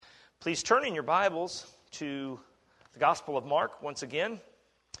Please turn in your Bibles to the Gospel of Mark once again.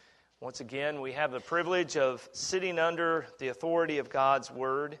 Once again, we have the privilege of sitting under the authority of God's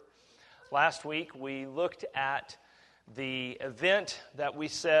Word. Last week, we looked at the event that we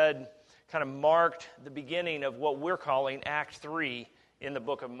said kind of marked the beginning of what we're calling Act 3 in the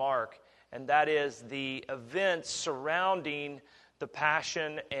book of Mark, and that is the events surrounding the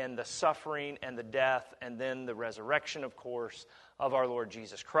passion and the suffering and the death and then the resurrection, of course, of our Lord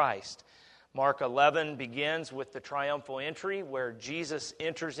Jesus Christ. Mark 11 begins with the triumphal entry where Jesus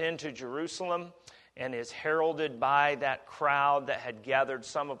enters into Jerusalem and is heralded by that crowd that had gathered,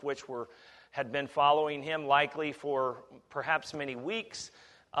 some of which had been following him likely for perhaps many weeks.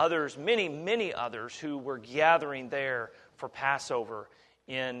 Others, many others who were gathering there for Passover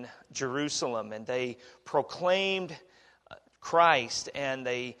in Jerusalem. And they proclaimed Christ, and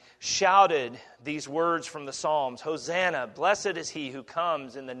they shouted these words from the Psalms, "Hosanna, blessed is he who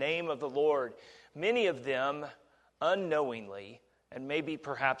comes in the name of the Lord." Many of them unknowingly, and maybe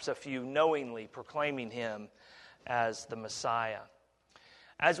perhaps a few knowingly, proclaiming him as the Messiah.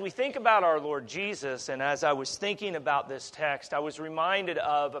 As we think about our Lord Jesus, and as I was thinking about this text, I was reminded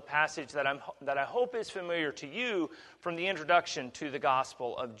of a passage that I hope is familiar to you from the introduction to the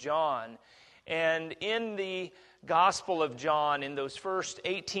Gospel of John. And in the Gospel of John, in those first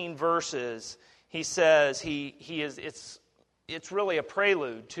 18 verses, he says it's really a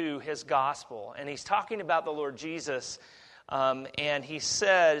prelude to his gospel. And he's talking about the Lord Jesus, and he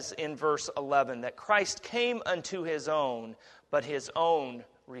says in verse 11 that Christ came unto his own, but his own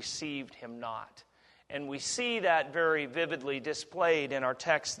received him not. And we see that very vividly displayed in our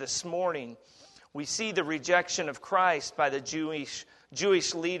text this morning. We see the rejection of Christ by the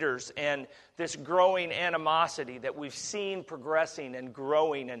Jewish leaders and this growing animosity that we've seen progressing and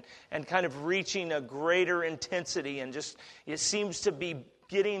growing and kind of reaching a greater intensity, and just it seems to be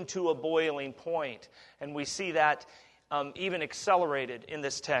getting to a boiling point. And we see that even accelerated in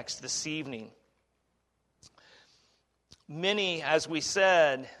this text this evening. Many, as we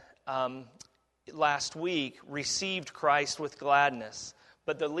said last week, received Christ with gladness,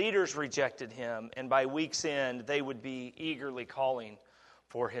 but the leaders rejected him, and by week's end, they would be eagerly calling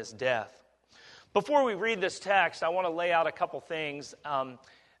for his death. Before we read this text, I want to lay out a couple things,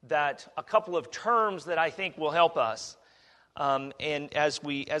 a couple of terms that I think will help us. And as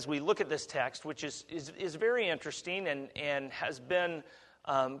we look at this text, which is very interesting and has been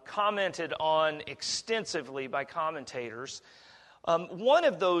commented on extensively by commentators, one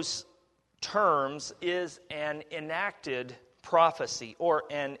of those terms is an enacted prophecy or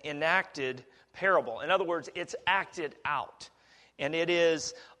an enacted parable. In other words, it's acted out. And it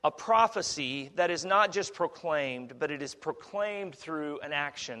is a prophecy that is not just proclaimed, but it is proclaimed through an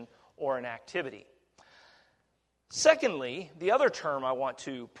action or an activity. Secondly, the other term I want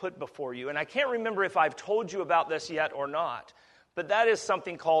to put before you, and I can't remember if I've told you about this yet or not, but that is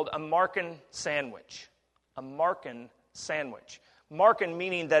something called a Markan sandwich. A Markan sandwich. Markan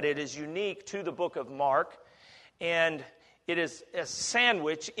meaning that it is unique to the book of Mark, and it is a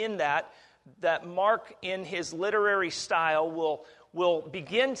sandwich in that Mark, in his literary style, will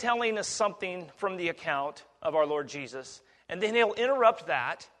begin telling us something from the account of our Lord Jesus, and then he'll interrupt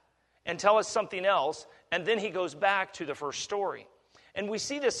that and tell us something else, and then he goes back to the first story. And we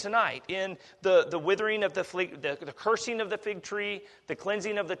see this tonight in the withering of the cursing of the fig tree, the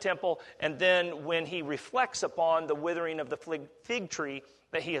cleansing of the temple, and then when he reflects upon the withering of the fig tree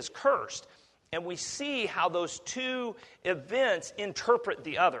that he has cursed. And we see how those two events interpret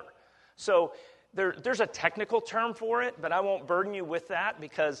the other. So there's a technical term for it, but I won't burden you with that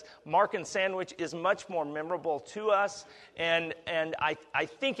because Markan sandwich is much more memorable to us, and I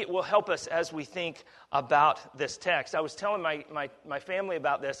think it will help us as we think about this text. I was telling my family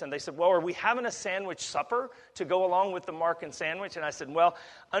about this, and they said, "Well, are we having a sandwich supper to go along with the Markan sandwich?" And I said, "Well,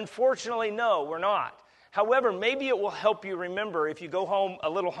 unfortunately, no, we're not. However, maybe it will help you remember if you go home a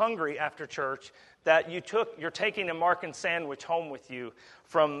little hungry after church that you're taking a Markan sandwich home with you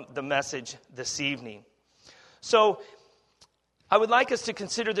from the message this evening." So I would like us to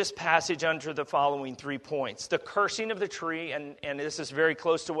consider this passage under the following 3 points. The cursing of the tree, and this is very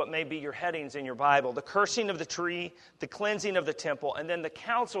close to what may be your headings in your Bible. The cursing of the tree, the cleansing of the temple, and then the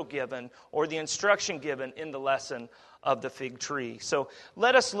counsel given or the instruction given in the lesson of the fig tree. So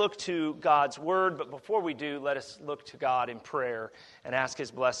let us look to God's word, but before we do, let us look to God in prayer and ask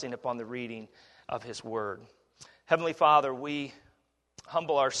his blessing upon the reading of his word. Heavenly Father, we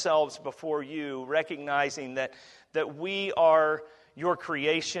humble ourselves before you, recognizing that we are your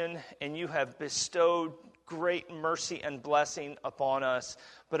creation and you have bestowed great mercy and blessing upon us.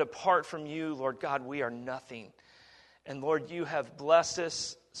 But apart from you, Lord God, we are nothing. And Lord, you have blessed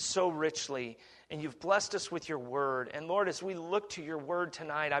us so richly, and you've blessed us with your word. And Lord, as we look to your word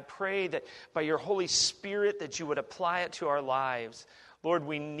tonight, I pray that by your Holy Spirit that you would apply it to our lives. Lord,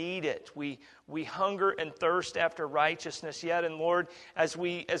 we need it. We hunger and thirst after righteousness yet. And Lord, as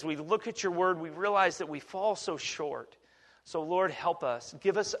we look at your word, we realize that we fall so short. So Lord, help us.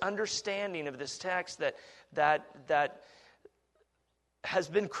 Give us understanding of this text that has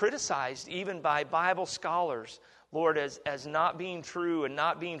been criticized even by Bible scholars, Lord, as not being true and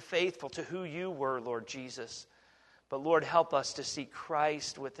not being faithful to who you were, Lord Jesus. But Lord, help us to see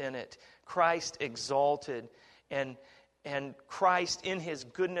Christ within it, Christ exalted, and Christ in his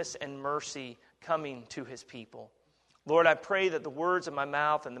goodness and mercy coming to his people. Lord, I pray that the words of my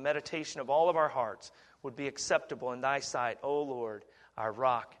mouth and the meditation of all of our hearts would be acceptable in thy sight, O Lord, our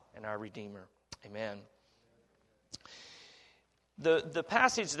rock and our Redeemer. Amen. The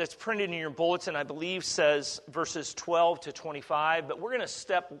passage that's printed in your bulletin, I believe, says verses 12 to 25, but we're going to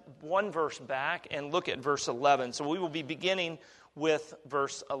step one verse back and look at verse 11. So we will be beginning with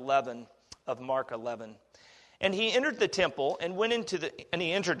verse 11 of Mark 11. And he entered the temple and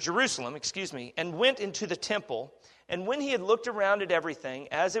he entered Jerusalem, and went into the temple. And when he had looked around at everything,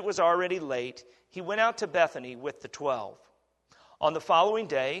 as it was already late, he went out to Bethany with the 12. On the following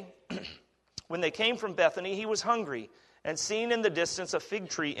day, when they came from Bethany, he was hungry. And seeing in the distance a fig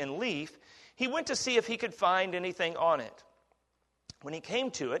tree in leaf, he went to see if he could find anything on it. When he came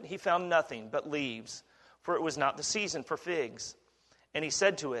to it, he found nothing but leaves, for it was not the season for figs. And he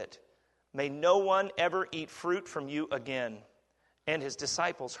said to it, "May no one ever eat fruit from you again." And his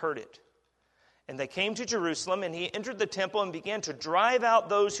disciples heard it. And they came to Jerusalem, and he entered the temple and began to drive out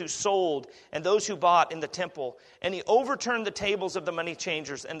those who sold and those who bought in the temple. And he overturned the tables of the money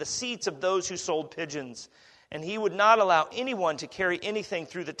changers and the seats of those who sold pigeons. And he would not allow anyone to carry anything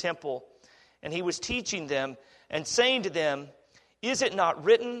through the temple. And he was teaching them and saying to them, "Is it not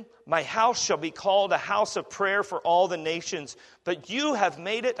written, 'My house shall be called a house of prayer for all the nations,' but you have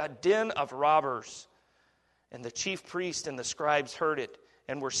made it a den of robbers." And the chief priests and the scribes heard it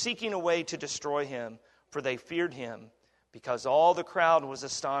and were seeking a way to destroy him, for they feared him, because all the crowd was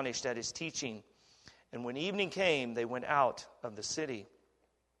astonished at his teaching. And when evening came, they went out of the city.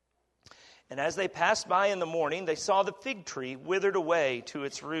 And as they passed by in the morning, they saw the fig tree withered away to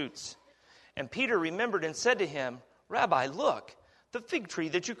its roots. And Peter remembered and said to him, "Rabbi, look, the fig tree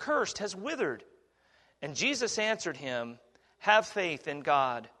that you cursed has withered." And Jesus answered him, "Have faith in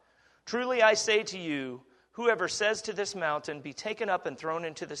God. Truly I say to you, whoever says to this mountain, 'Be taken up and thrown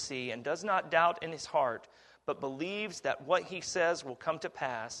into the sea,' and does not doubt in his heart, but believes that what he says will come to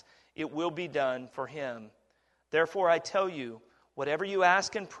pass, it will be done for him. Therefore I tell you, whatever you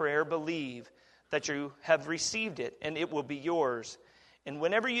ask in prayer, believe that you have received it, and it will be yours. And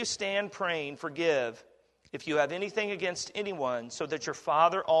whenever you stand praying, forgive if you have anything against anyone, so that your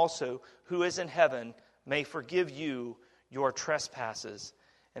Father also, who is in heaven, may forgive you your trespasses."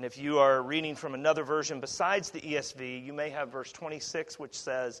 And if you are reading from another version besides the ESV, you may have verse 26, which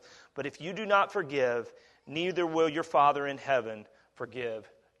says, "But if you do not forgive, neither will your Father in heaven forgive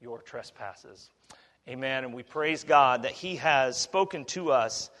your trespasses." Amen. And we praise God that he has spoken to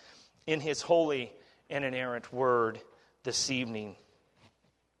us in his holy and inerrant word this evening.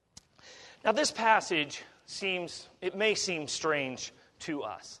 Now, this passage may seem strange to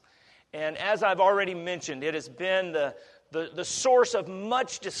us. And as I've already mentioned, it has been the source of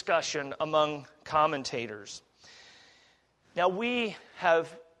much discussion among commentators. Now, we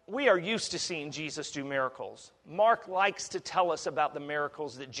are used to seeing Jesus do miracles. Mark likes to tell us about the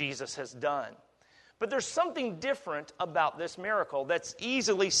miracles that Jesus has done. But there's something different about this miracle that's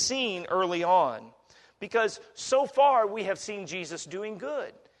easily seen early on. Because so far we have seen Jesus doing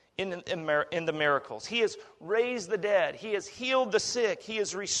good in the miracles. He has raised the dead. He has healed the sick. He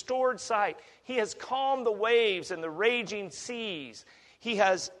has restored sight. He has calmed the waves and the raging seas. He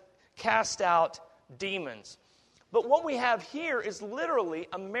has cast out demons. But what we have here is literally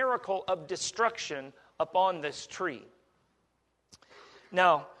a miracle of destruction upon this tree.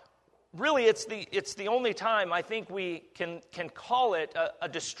 Now, really, it's the only time I think we can call it a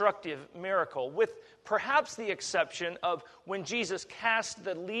destructive miracle, with perhaps the exception of when Jesus cast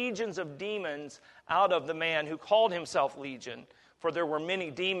the legions of demons out of the man who called himself Legion, for there were many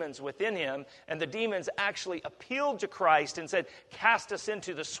demons within him, and the demons actually appealed to Christ and said, "Cast us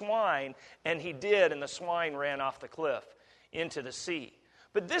into the swine," and he did, and the swine ran off the cliff into the sea.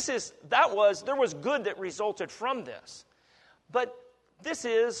 But there was good that resulted from this. But this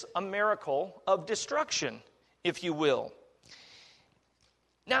is a miracle of destruction, if you will.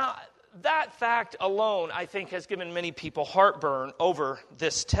 Now, that fact alone, I think, has given many people heartburn over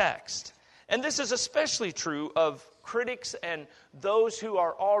this text. And this is especially true of critics and those who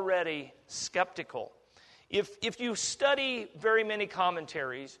are already skeptical. If you study very many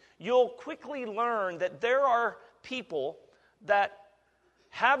commentaries, you'll quickly learn that there are people that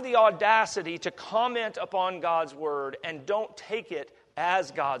have the audacity to comment upon God's Word and don't take it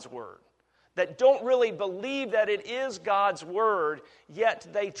as God's Word. That don't really believe that it is God's Word, yet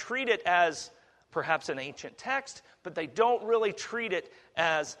they treat it as perhaps an ancient text, but they don't really treat it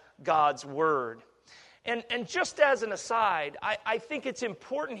as God's Word. And just as an aside, I think it's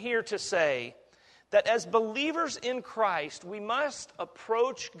important here to say that as believers in Christ, we must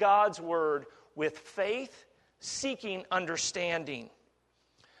approach God's Word with faith, seeking understanding.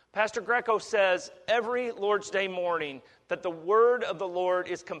 Pastor Greco says every Lord's Day morning that the Word of the Lord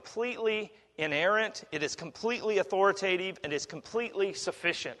is completely inerrant, it is completely authoritative, and is completely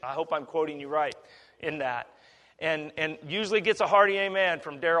sufficient. I hope I'm quoting you right in that. And usually gets a hearty amen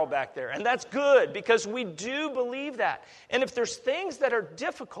from Daryl back there. And that's good, because we do believe that. And if there's things that are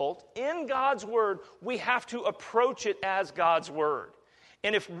difficult in God's Word, we have to approach it as God's Word.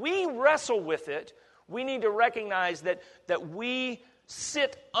 And if we wrestle with it, we need to recognize that we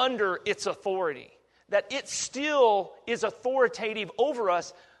sit under its authority, that it still is authoritative over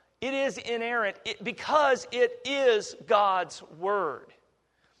us. It is inerrant because it is God's Word.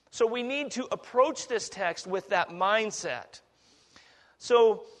 So we need to approach this text with that mindset.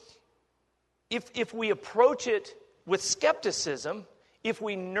 So if we approach it with skepticism, if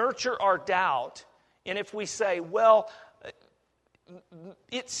we nurture our doubt, and if we say, well,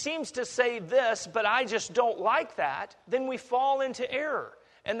 it seems to say this, but I just don't like that, then we fall into error.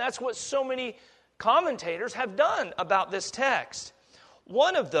 And that's what so many commentators have done about this text.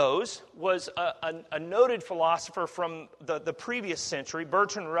 One of those was a noted philosopher from the previous century,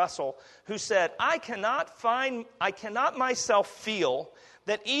 Bertrand Russell, who said, I cannot myself feel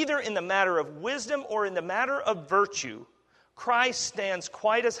that either in the matter of wisdom or in the matter of virtue, Christ stands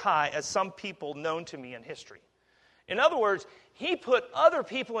quite as high as some people known to me in history. In other words, he put other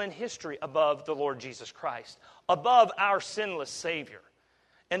people in history above the Lord Jesus Christ, above our sinless Savior.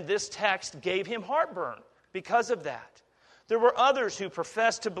 And this text gave him heartburn because of that. There were others who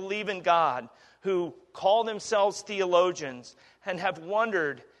professed to believe in God, who call themselves theologians, and have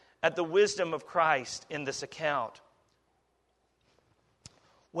wondered at the wisdom of Christ in this account.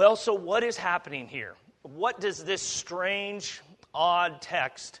 Well, so what is happening here? What does this strange, odd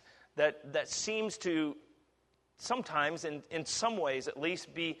text that seems to sometimes, in some ways at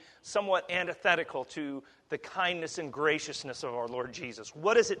least, be somewhat antithetical to the kindness and graciousness of our Lord Jesus,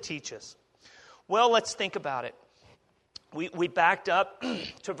 what does it teach us? Well, let's think about it. We backed up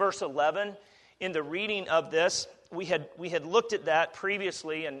to verse 11 in the reading of this. We had looked at that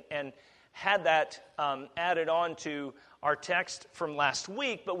previously and had that added on to our text from last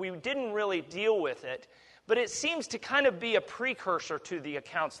week, but we didn't really deal with it. But it seems to kind of be a precursor to the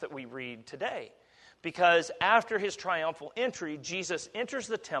accounts that we read today. Because after his triumphal entry, Jesus enters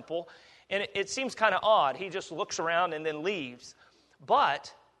the temple, and it seems kind of odd. He just looks around and then leaves.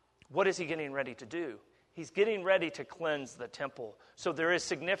 But what is he getting ready to do? He's getting ready to cleanse the temple. So there is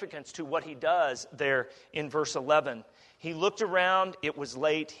significance to what he does there in verse 11. He looked around, it was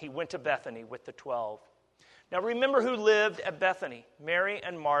late, he went to Bethany with the 12. Now remember who lived at Bethany: Mary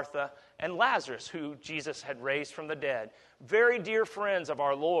and Martha and Lazarus, who Jesus had raised from the dead. Very dear friends of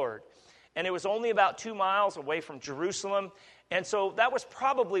our Lord. And it was only about 2 miles away from Jerusalem. And so that was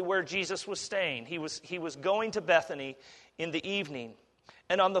probably where Jesus was staying. He was going to Bethany in the evening.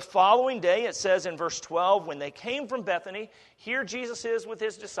 And on the following day, it says in verse 12, when they came from Bethany, here Jesus is with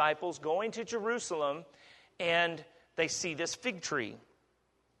his disciples going to Jerusalem, and they see this fig tree.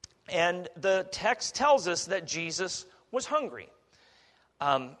 And the text tells us that Jesus was hungry.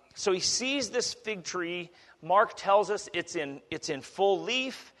 So he sees this fig tree. Mark tells us it's in full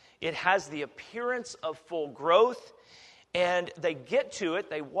leaf. It has the appearance of full growth. And they get to it,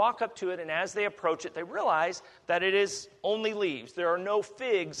 they walk up to it, and as they approach it, they realize that it is only leaves. There are no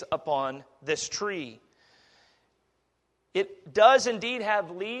figs upon this tree. It does indeed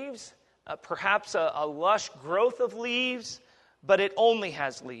have leaves, perhaps a lush growth of leaves, but it only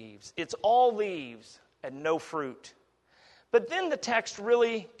has leaves. It's all leaves and no fruit. But then the text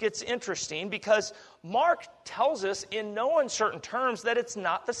really gets interesting because Mark tells us in no uncertain terms that it's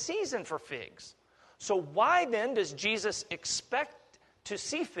not the season for figs. So why then does Jesus expect to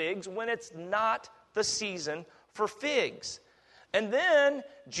see figs when it's not the season for figs? And then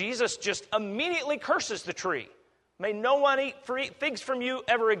Jesus just immediately curses the tree. May no one eat figs from you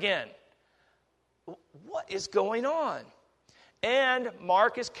ever again. What is going on? And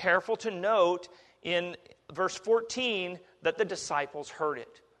Mark is careful to note in verse 14 that the disciples heard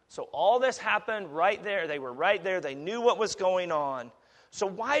it. So all this happened right there. They were right there. They knew what was going on. So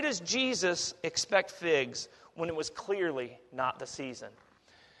why does Jesus expect figs when it was clearly not the season?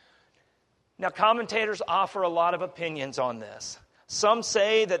 Now, commentators offer a lot of opinions on this. Some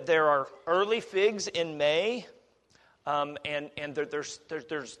say that there are early figs in May, and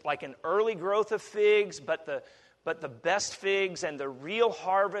there's like an early growth of figs, but the best figs and the real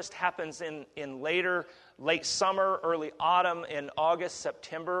harvest happens in late summer, early autumn, in August,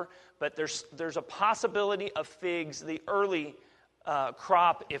 September. But there's a possibility of figs, the early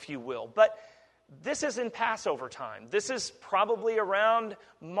crop, if you will. But this is in Passover time. This is probably around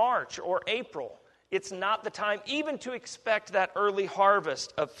March or April. It's not the time even to expect that early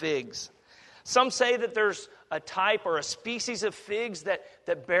harvest of figs. Some say that there's a type or a species of figs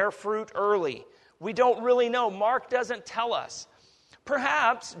that bear fruit early. We don't really know. Mark doesn't tell us.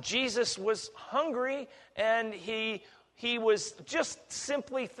 Perhaps Jesus was hungry and he was just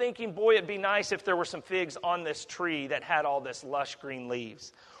simply thinking, boy, it'd be nice if there were some figs on this tree that had all this lush green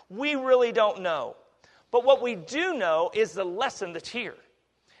leaves. We really don't know. But what we do know is the lesson that's here.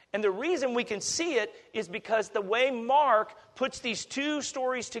 And the reason we can see it is because the way Mark puts these two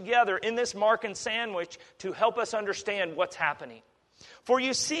stories together in this Markan sandwich to help us understand what's happening. For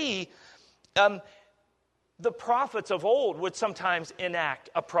you see, the prophets of old would sometimes enact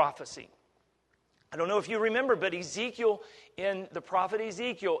a prophecy. I don't know if you remember, but the prophet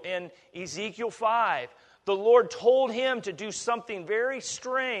Ezekiel, in Ezekiel 5, the Lord told him to do something very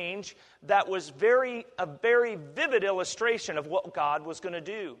strange that was a very vivid illustration of what God was going to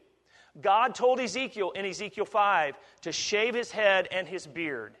do. God told Ezekiel in Ezekiel 5 to shave his head and his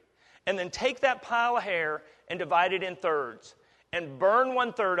beard, and then take that pile of hair and divide it in thirds, and burn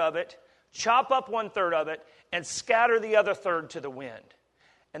 1/3 of it, chop up 1/3 of it, and scatter the other third to the wind.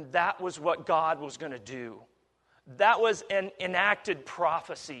 And that was what God was going to do. That was an enacted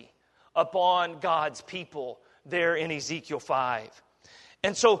prophecy upon God's people there in Ezekiel 5.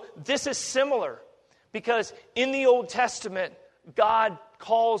 And so this is similar because in the Old Testament, God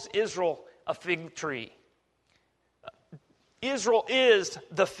calls Israel a fig tree. Israel is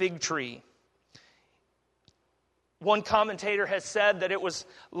the fig tree. One commentator has said that it was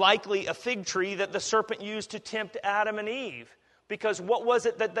likely a fig tree that the serpent used to tempt Adam and Eve. Because what was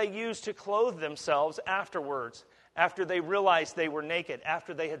it that they used to clothe themselves afterwards? After they realized they were naked,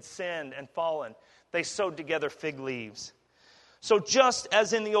 after they had sinned and fallen, they sewed together fig leaves. So just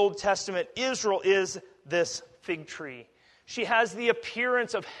as in the Old Testament, Israel is this fig tree. She has the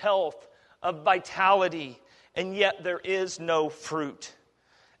appearance of health, of vitality, and yet there is no fruit.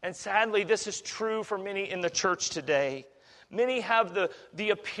 And sadly, this is true for many in the church today. Many have the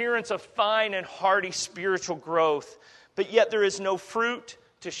appearance of fine and hearty spiritual growth, but yet there is no fruit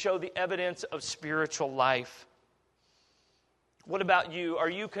to show the evidence of spiritual life. What about you? Are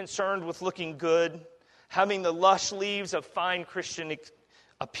you concerned with looking good, having the lush leaves of fine Christian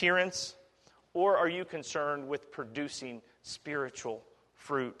appearance? Or are you concerned with producing spiritual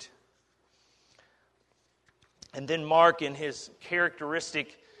fruit? And then Mark, in his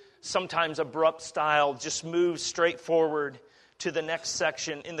characteristic, sometimes abrupt style, just moves straight forward to the next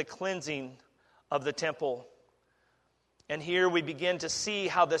section in the cleansing of the temple. And here we begin to see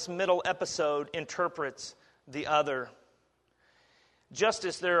how this middle episode interprets the other. Just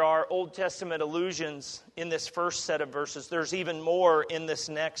as there are Old Testament allusions in this first set of verses, there's even more in this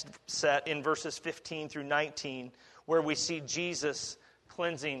next set in verses 15 through 19, where we see Jesus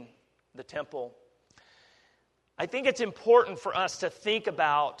cleansing the temple. I think it's important for us to think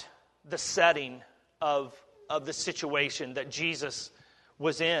about the setting of the situation that Jesus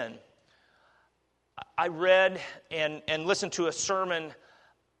was in. I read and listened to a sermon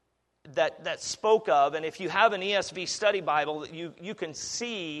that spoke of, and if you have an ESV study Bible, you can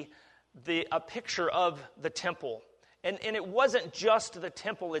see a picture of the temple. And it wasn't just the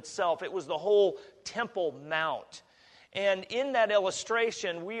temple itself, it was the whole Temple Mount. And in that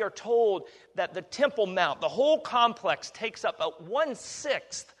illustration, we are told that the Temple Mount, the whole complex, takes up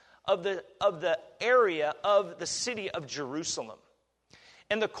 1/6 of the area of the city of Jerusalem.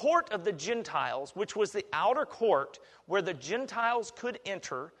 And the court of the Gentiles, which was the outer court where the Gentiles could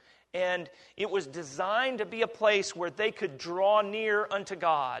enter, and it was designed to be a place where they could draw near unto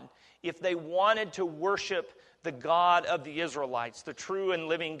God if they wanted to worship the God of the Israelites, the true and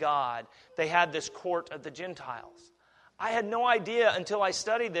living God. They had this court of the Gentiles. I had no idea until I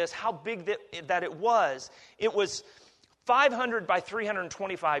studied this how big that it was. It was 500 by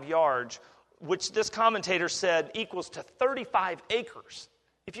 325 yards, which this commentator said equals to 35 acres.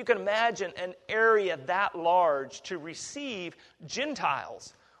 If you can imagine an area that large to receive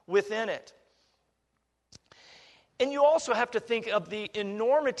Gentiles within it. And you also have to think of the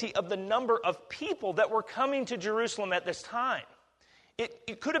enormity of the number of people that were coming to Jerusalem at this time.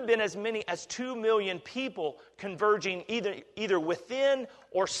 It could have been as many as 2 million people converging either within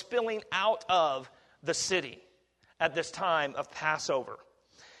or spilling out of the city at this time of Passover.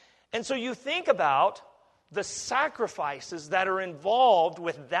 And so you think about the sacrifices that are involved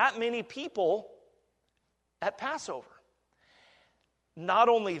with that many people at Passover. Not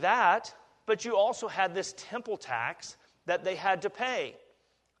only that, but you also had this temple tax that they had to pay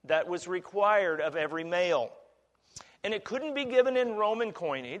that was required of every male. And it couldn't be given in Roman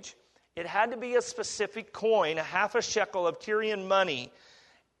coinage. It had to be a specific coin, a half a shekel of Tyrian money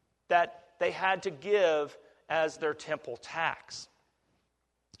that they had to give as their temple tax.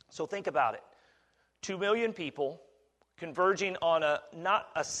 So think about it. 2 million people converging on not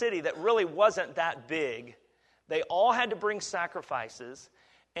a city that really wasn't that big. They all had to bring sacrifices,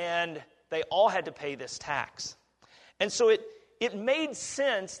 and they all had to pay this tax. And so it made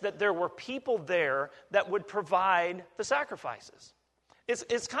sense that there were people there that would provide the sacrifices.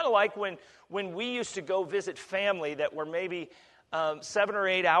 It's kind of like when we used to go visit family that were maybe 7 or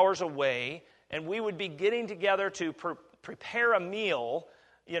 8 hours away, and we would be getting together to prepare a meal,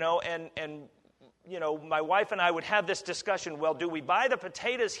 and my wife and I would have this discussion, well, do we buy the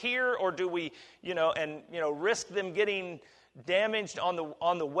potatoes here, or do we, risk them getting damaged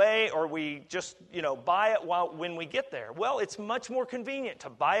on the way, or we just, buy it when we get there? Well, it's much more convenient to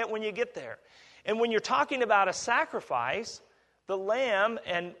buy it when you get there. And when you're talking about a sacrifice, the lamb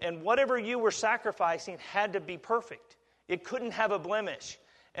and whatever you were sacrificing had to be perfect. It couldn't have a blemish.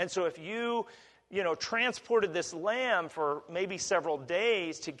 And so if you transported this lamb for maybe several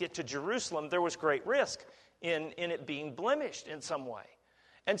days to get to Jerusalem, there was great risk in it being blemished in some way.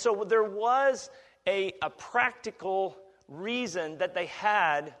 And so there was a practical reason that they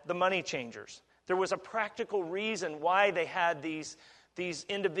had the money changers. There was a practical reason why they had these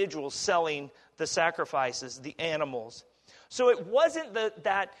individuals selling the sacrifices, the animals. So it wasn't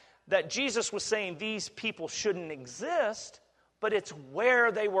that Jesus was saying these people shouldn't exist, but it's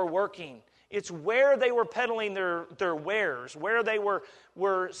where they were working. It's where they were peddling their wares, where they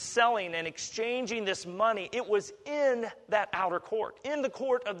were selling and exchanging this money. It was in that outer court, in the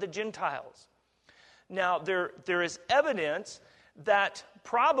court of the Gentiles. Now, there is evidence that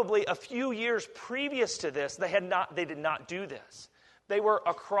probably a few years previous to this, they did not do this. They were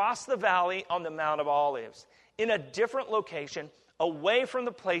across the valley on the Mount of Olives, in a different location, away from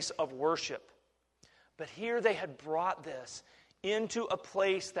the place of worship. But here they had brought this into a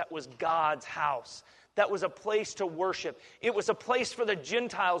place that was God's house, that was a place to worship. It was a place for the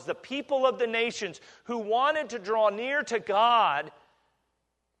Gentiles, the people of the nations who wanted to draw near to God.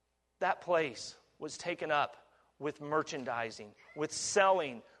 That place was taken up with merchandising, with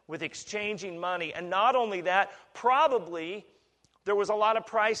selling, with exchanging money. And not only that, probably there was a lot of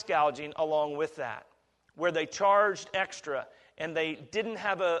price gouging along with that, where they charged extra and they didn't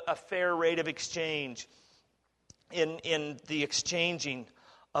have a fair rate of exchange in the exchanging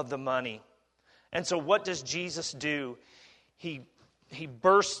of the money. And so what does Jesus do? He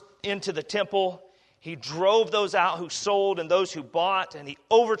burst into the temple. He drove those out who sold and those who bought, and he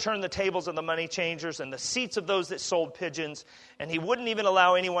overturned the tables of the money changers and the seats of those that sold pigeons, and he wouldn't even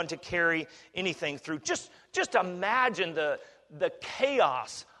allow anyone to carry anything through. Just imagine the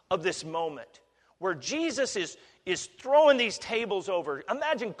chaos of this moment where Jesus is throwing these tables over.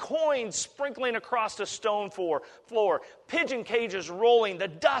 Imagine coins sprinkling across a stone floor, pigeon cages rolling, the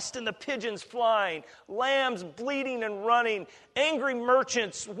dust and the pigeons flying, lambs bleeding and running, angry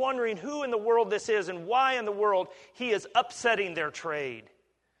merchants wondering who in the world this is and why in the world he is upsetting their trade.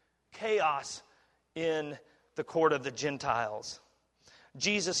 Chaos in the court of the Gentiles.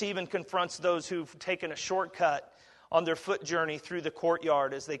 Jesus even confronts those who've taken a shortcut on their foot journey through the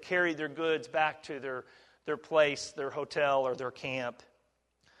courtyard as they carry their goods back to their place, their hotel, or their camp.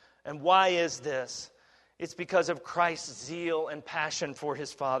 And why is this? It's because of Christ's zeal and passion for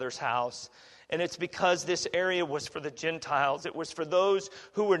his Father's house. And it's because this area was for the Gentiles. It was for those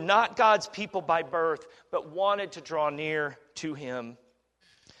who were not God's people by birth, but wanted to draw near to him.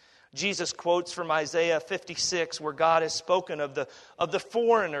 Jesus quotes from Isaiah 56, where God has spoken of the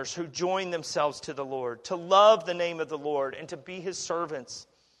foreigners who join themselves to the Lord, to love the name of the Lord and to be his servants.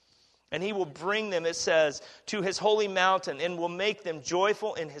 And he will bring them, it says, to his holy mountain and will make them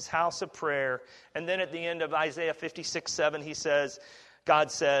joyful in his house of prayer. And then at the end of Isaiah 56:7, God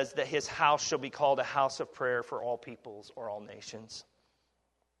says that his house shall be called a house of prayer for all peoples or all nations.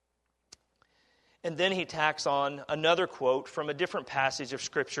 And then he tacks on another quote from a different passage of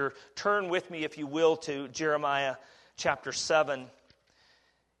Scripture. Turn with me, if you will, to Jeremiah chapter 7.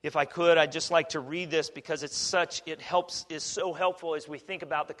 If I could, I'd just like to read this because is so helpful as we think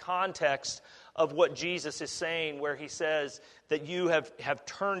about the context of what Jesus is saying, where he says that you have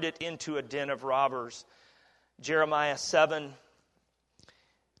turned it into a den of robbers. Jeremiah 7,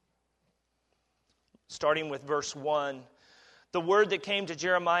 starting with verse 1. The word that came to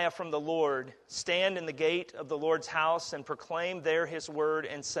Jeremiah from the Lord, stand in the gate of the Lord's house and proclaim there his word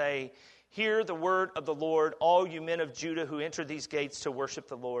and say, hear the word of the Lord, all you men of Judah who enter these gates to worship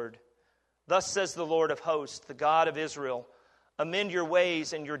the Lord. Thus says the Lord of hosts, the God of Israel, amend your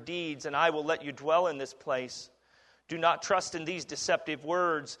ways and your deeds, and I will let you dwell in this place. Do not trust in these deceptive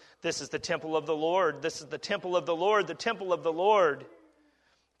words. This is the temple of the Lord. This is the temple of the Lord, the temple of the Lord.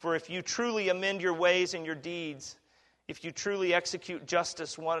 For if you truly amend your ways and your deeds, if you truly execute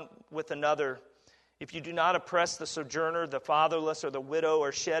justice one with another, if you do not oppress the sojourner, the fatherless, or the widow,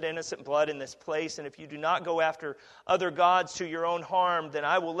 or shed innocent blood in this place, and if you do not go after other gods to your own harm, then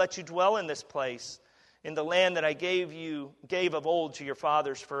I will let you dwell in this place, in the land that I gave of old to your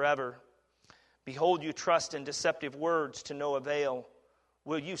fathers forever. Behold, you trust in deceptive words to no avail.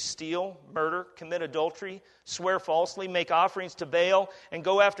 Will you steal, murder, commit adultery, swear falsely, make offerings to Baal, and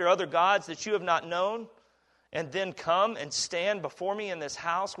go after other gods that you have not known? And then come and stand before me in this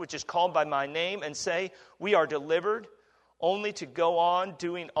house, which is called by my name, and say, we are delivered, only to go on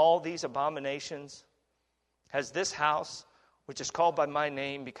doing all these abominations? Has this house, which is called by my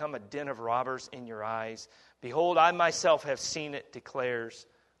name, become a den of robbers in your eyes? Behold, I myself have seen it, declares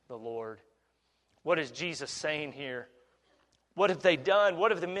the Lord. What is Jesus saying here? What have they done?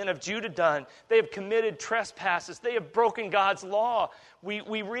 What have the men of Judah done? They have committed trespasses. They have broken God's law.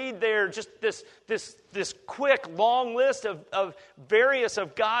 We read there just this quick, long list of various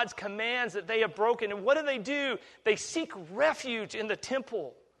of God's commands that they have broken. And what do? They seek refuge in the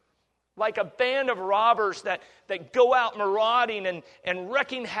temple, like a band of robbers that go out marauding and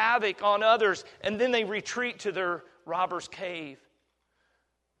wreaking havoc on others, and then they retreat to their robber's cave.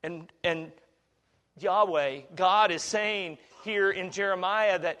 And Yahweh, God, is saying here in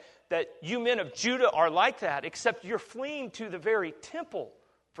Jeremiah that you men of Judah are like that, except you're fleeing to the very temple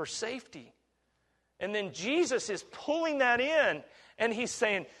for safety. And then Jesus is pulling that in, and he's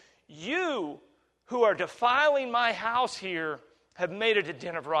saying, you who are defiling my house here have made it a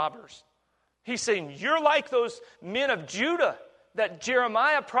den of robbers. He's saying, you're like those men of Judah that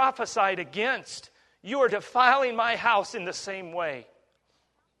Jeremiah prophesied against. You are defiling my house in the same way.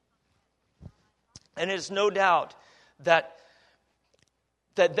 And it is no doubt that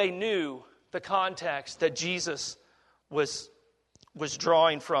they knew the context that Jesus was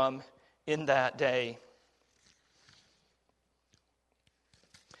drawing from in that day.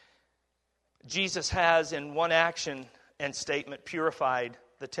 Jesus has, in one action and statement, purified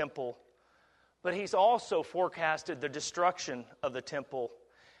the temple, but he's also forecasted the destruction of the temple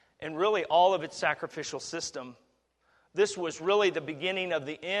and really all of its sacrificial system. This was really the beginning of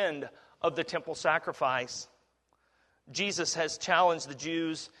the end of the temple sacrifice. Jesus has challenged the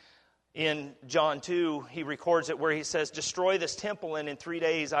Jews in John 2. He records it where he says, destroy this temple and in 3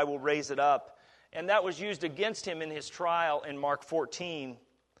 days I will raise it up. And that was used against him in his trial in Mark 14.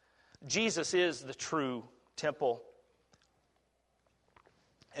 Jesus is the true temple.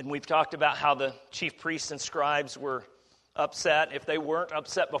 And we've talked about how the chief priests and scribes were upset. If they weren't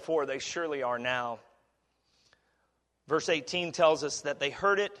upset before, they surely are now. Verse 18 tells us that they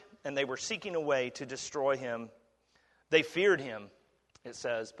heard it and they were seeking a way to destroy him. They feared him, it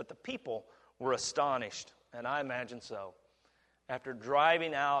says, but the people were astonished, and I imagine so. After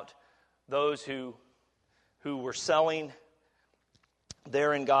driving out those who were selling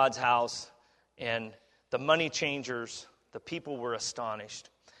there in God's house and the money changers, the people were astonished.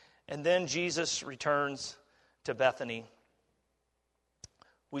 And then Jesus returns to Bethany.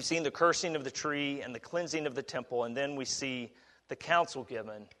 We've seen the cursing of the tree and the cleansing of the temple, and then we see the counsel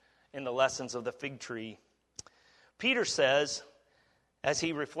given in the lessons of the fig tree. Peter says, as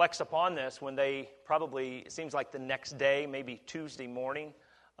he reflects upon this, when they probably, it seems like the next day, maybe Tuesday morning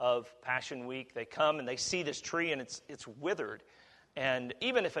of Passion Week, they come and they see this tree and it's withered. And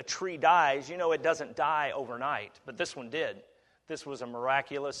even if a tree dies, it doesn't die overnight. But this one did. This was a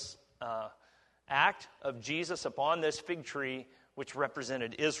miraculous act of Jesus upon this fig tree, which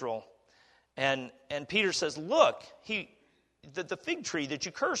represented Israel. And Peter says, look, the fig tree that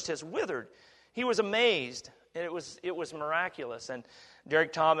you cursed has withered. He was amazed. And it was miraculous. And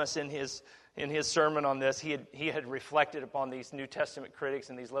Derek Thomas, in his sermon on this, he had reflected upon these New Testament critics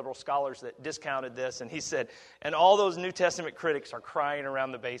and these liberal scholars that discounted this. And he said, and all those New Testament critics are crying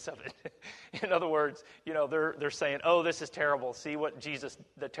around the base of it. In other words, they're saying, oh, this is terrible. See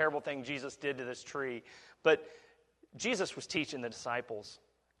the terrible thing Jesus did to this tree. But Jesus was teaching the disciples.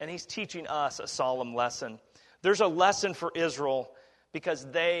 and he's teaching us a solemn lesson. There's a lesson for Israel because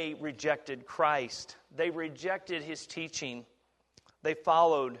they rejected Christ. They rejected his teaching. They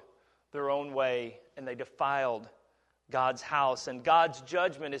followed their own way, and they defiled God's house, and God's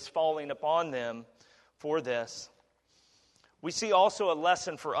judgment is falling upon them for this. We see also a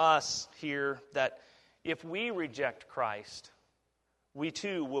lesson for us here that if we reject Christ, we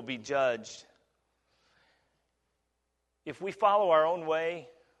too will be judged. If we follow our own way,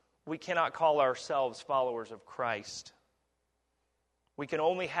 we cannot call ourselves followers of Christ. We can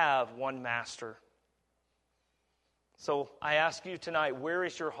only have one master. So I ask you tonight, where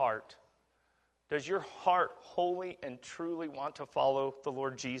is your heart? Does your heart wholly and truly want to follow the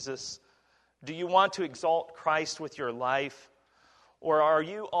Lord Jesus? Do you want to exalt Christ with your life? Or are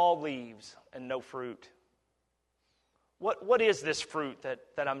you all leaves and no fruit? What is this fruit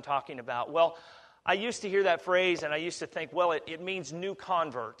that I'm talking about? Well, I used to hear that phrase and I used to think, well, it means new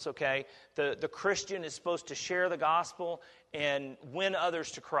converts, okay? The Christian is supposed to share the gospel and win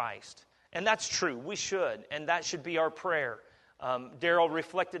others to Christ. And that's true. We should. And that should be our prayer. Daryl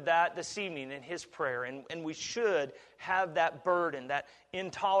reflected that this evening in his prayer. And we should have that burden, that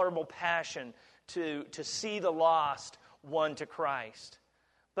intolerable passion to see the lost won to Christ.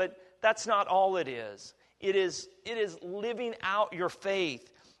 But that's not all it is. It is living out your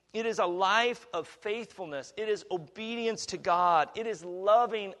faith. It is a life of faithfulness. It is obedience to God. It is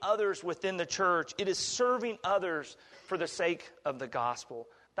loving others within the church. It is serving others for the sake of the gospel.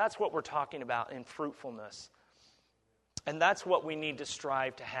 That's what we're talking about in fruitfulness. And that's what we need to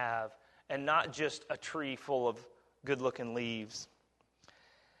strive to have, and not just a tree full of good-looking leaves.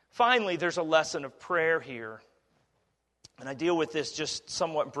 Finally, there's a lesson of prayer here. And I deal with this just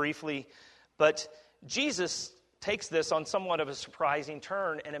somewhat briefly, but Jesus takes this on somewhat of a surprising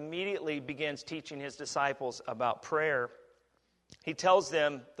turn and immediately begins teaching his disciples about prayer. He tells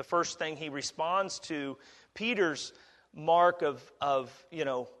them, the first thing he responds to Peter's mark of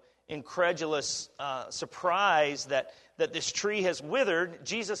incredulous surprise that this tree has withered.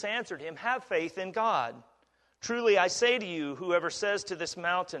 Jesus answered him, "Have faith in God. Truly I say to you, whoever says to this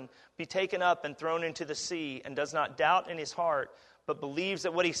mountain, be taken up and thrown into the sea, and does not doubt in his heart, but believes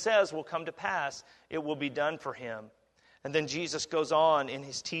that what he says will come to pass, it will be done for him." And then Jesus goes on in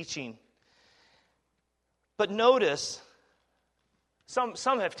his teaching. But notice,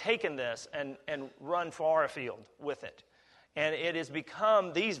 some have taken this and run far afield with it. And it has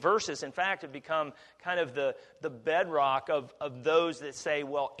become, these verses, in fact, have become kind of the bedrock of those that say,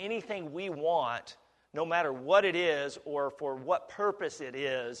 well, anything we want, no matter what it is or for what purpose it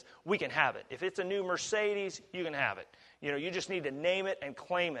is, we can have it. If it's a new Mercedes, you can have it. You just need to name it and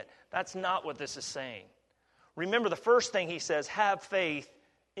claim it. That's not what this is saying. Remember, the first thing he says, have faith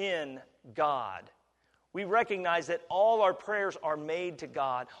in God. We recognize that all our prayers are made to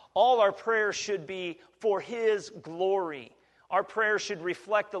God. All our prayers should be for his glory. Our prayers should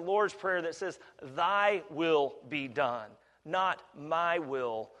reflect the Lord's Prayer that says, thy will be done, not my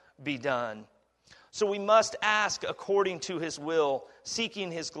will be done. So we must ask according to his will,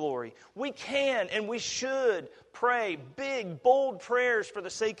 seeking his glory. We can and we should pray big, bold prayers for the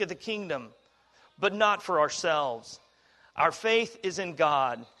sake of the kingdom, but not for ourselves. Our faith is in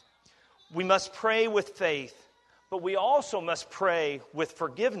God. We must pray with faith, but we also must pray with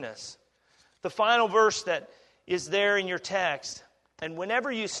forgiveness. The final verse that is there in your text, and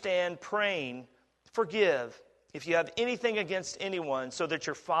whenever you stand praying, forgive if you have anything against anyone, so that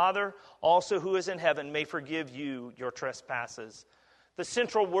your Father also who is in heaven may forgive you your trespasses. The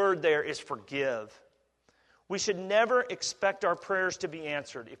central word there is forgive. We should never expect our prayers to be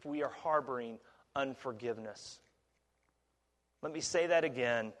answered if we are harboring unforgiveness. Let me say that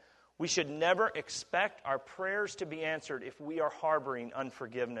again. We should never expect our prayers to be answered if we are harboring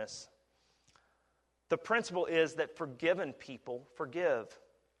unforgiveness. The principle is that forgiven people forgive,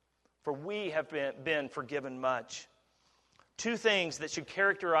 for we have been forgiven much. Two things that should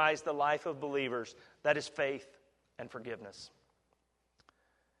characterize the life of believers, that is faith and forgiveness.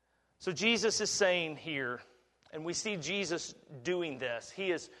 So Jesus is saying here, and we see Jesus doing this.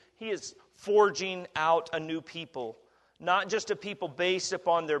 He is forging out a new people, not just a people based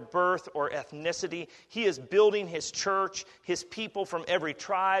upon their birth or ethnicity. He is building his church, his people from every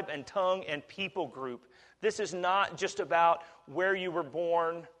tribe and tongue and people group. This is not just about where you were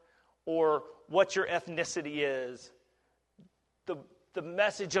born or what your ethnicity is. The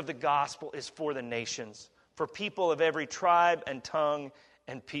message of the gospel is for the nations, for people of every tribe and tongue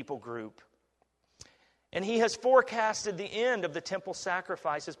and people group. And he has forecasted the end of the temple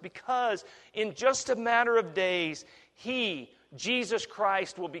sacrifices because in just a matter of days, he, Jesus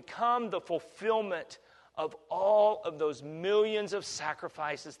Christ, will become the fulfillment of all of those millions of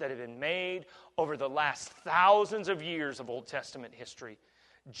sacrifices that have been made over the last thousands of years of Old Testament history.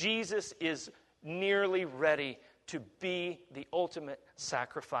 Jesus is nearly ready to be the ultimate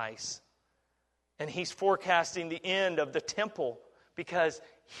sacrifice. And he's forecasting the end of the temple because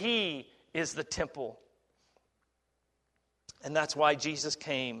he is the temple. And that's why Jesus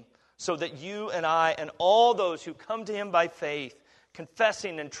came, so that you and I and all those who come to him by faith,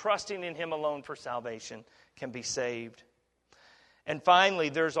 confessing and trusting in him alone for salvation, can be saved. And finally,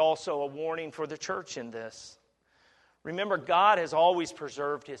 there's also a warning for the church in this. Remember, God has always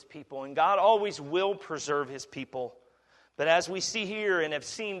preserved his people, and God always will preserve his people. But as we see here and have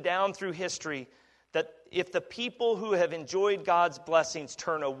seen down through history, that if the people who have enjoyed God's blessings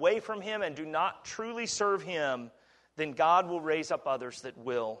turn away from him and do not truly serve him, then God will raise up others that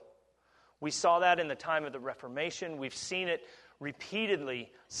will. We saw that in the time of the Reformation. We've seen it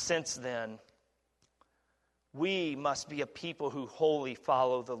repeatedly since then. We must be a people who wholly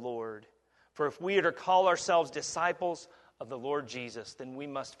follow the Lord. For if we are to call ourselves disciples of the Lord Jesus, then we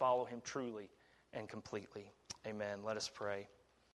must follow him truly and completely. Amen. Let us pray.